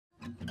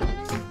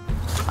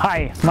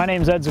Hi, my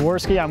name is Ed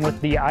Zaworski. I'm with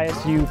the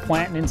ISU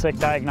Plant and Insect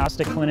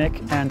Diagnostic Clinic,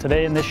 and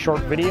today in this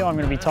short video I'm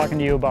going to be talking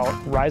to you about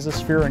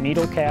Rhizosphaera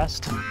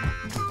needlecast.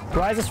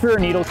 Rhizosphaera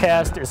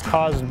needlecast is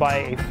caused by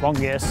a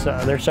fungus.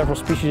 There are several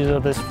species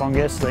of this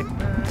fungus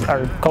that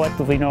are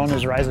collectively known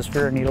as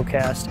Rhizosphaera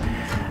needlecast.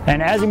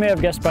 And as you may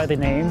have guessed by the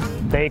name,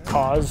 they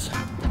cause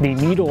the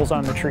needles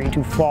on the tree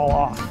to fall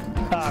off.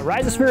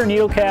 Rhizosphaera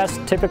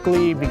needlecast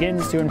typically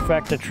begins to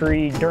infect a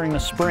tree during the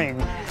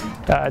spring.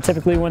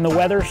 Typically when the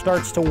weather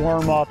starts to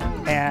warm up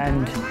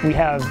and we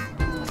have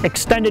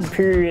extended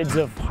periods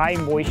of high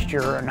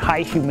moisture and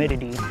high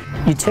humidity.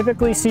 You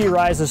typically see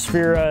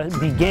Rhizosphaera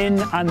begin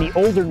on the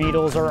older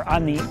needles or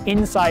on the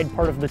inside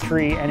part of the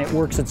tree, and it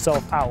works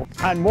itself out.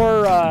 On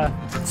more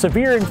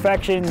severe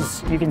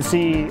infections, you can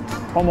see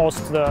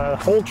almost the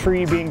whole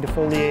tree being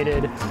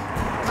defoliated.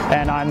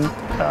 And on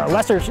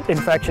lesser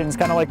infections,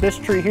 kind of like this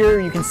tree here,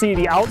 you can see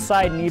the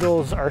outside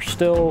needles are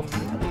still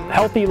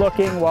healthy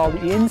looking, while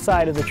the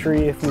inside of the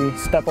tree, if we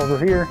step over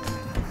here,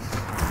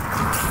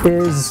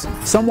 is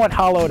somewhat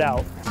hollowed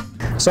out.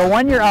 So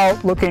when you're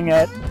out looking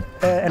at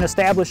an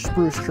established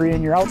spruce tree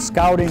and you're out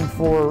scouting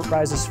for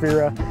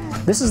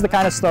Rhizosphaera, this is the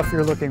kind of stuff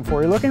you're looking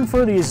for. You're looking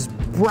for these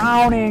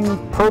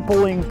browning,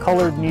 purpling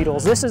colored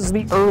needles. This is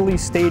the early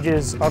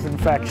stages of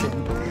infection.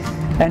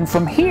 And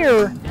from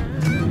here,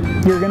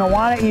 you're going to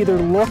want to either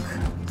look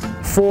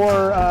for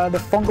the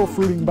fungal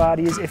fruiting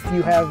bodies if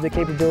you have the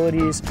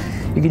capabilities.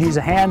 You could use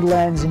a hand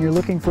lens and you're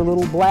looking for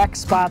little black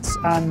spots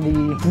on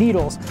the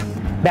needles.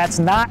 That's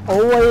not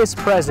always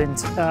present.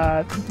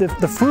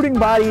 The fruiting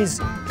bodies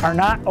are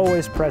not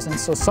always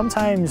present, so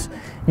sometimes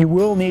you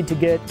will need to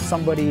get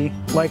somebody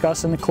like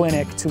us in the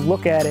clinic to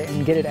look at it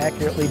and get it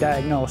accurately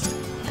diagnosed.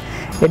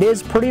 It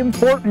is pretty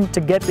important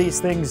to get these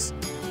things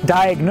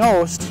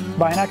diagnosed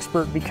by an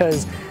expert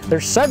because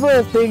there's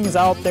several things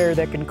out there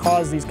that can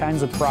cause these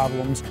kinds of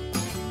problems.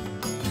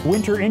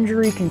 Winter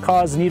injury can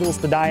cause needles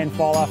to die and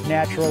fall off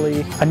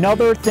naturally.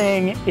 Another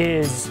thing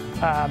is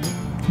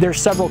there's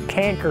several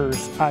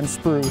cankers on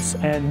spruce,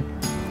 and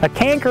a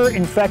canker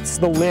infects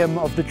the limb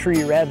of the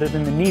tree rather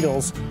than the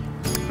needles,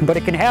 but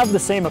it can have the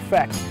same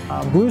effect.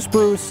 Blue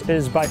spruce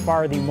is by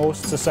far the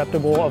most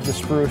susceptible of the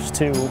spruce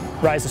to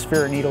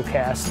Rhizosphaera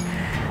needlecast,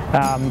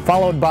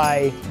 followed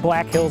by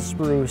Black Hills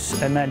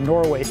spruce and then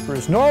Norway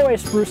spruce. Norway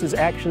spruce is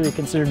actually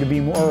considered to be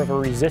more of a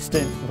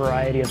resistant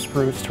variety of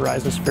spruce to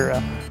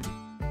Rhizosphaera.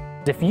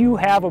 If you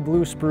have a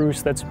blue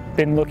spruce that's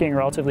been looking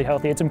relatively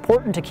healthy, it's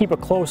important to keep a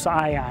close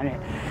eye on it.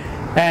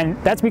 And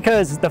that's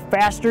because the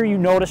faster you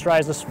notice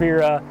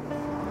Rhizosphaera,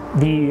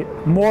 the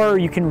more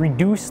you can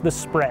reduce the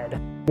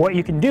spread. What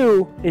you can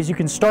do is you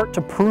can start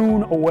to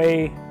prune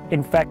away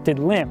infected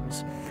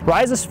limbs.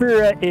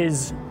 Rhizosphaera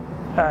is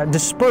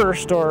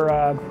dispersed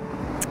or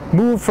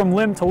moved from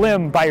limb to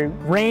limb by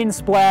rain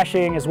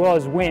splashing as well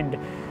as wind.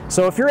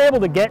 So if you're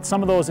able to get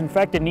some of those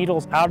infected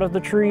needles out of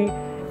the tree,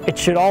 it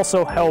should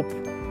also help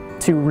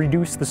to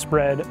reduce the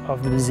spread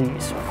of the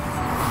disease.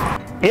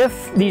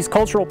 If these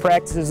cultural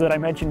practices that I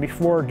mentioned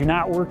before do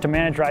not work to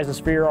manage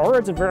Rhizosphaera, or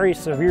it's a very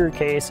severe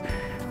case,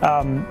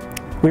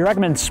 we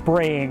recommend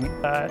spraying.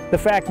 The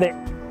fact that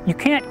you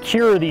can't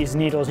cure these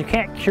needles, you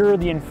can't cure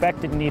the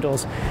infected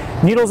needles.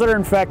 Needles that are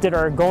infected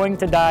are going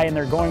to die and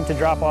they're going to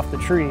drop off the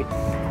tree.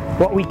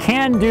 What we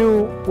can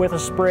do with a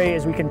spray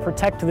is we can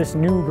protect this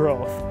new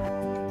growth.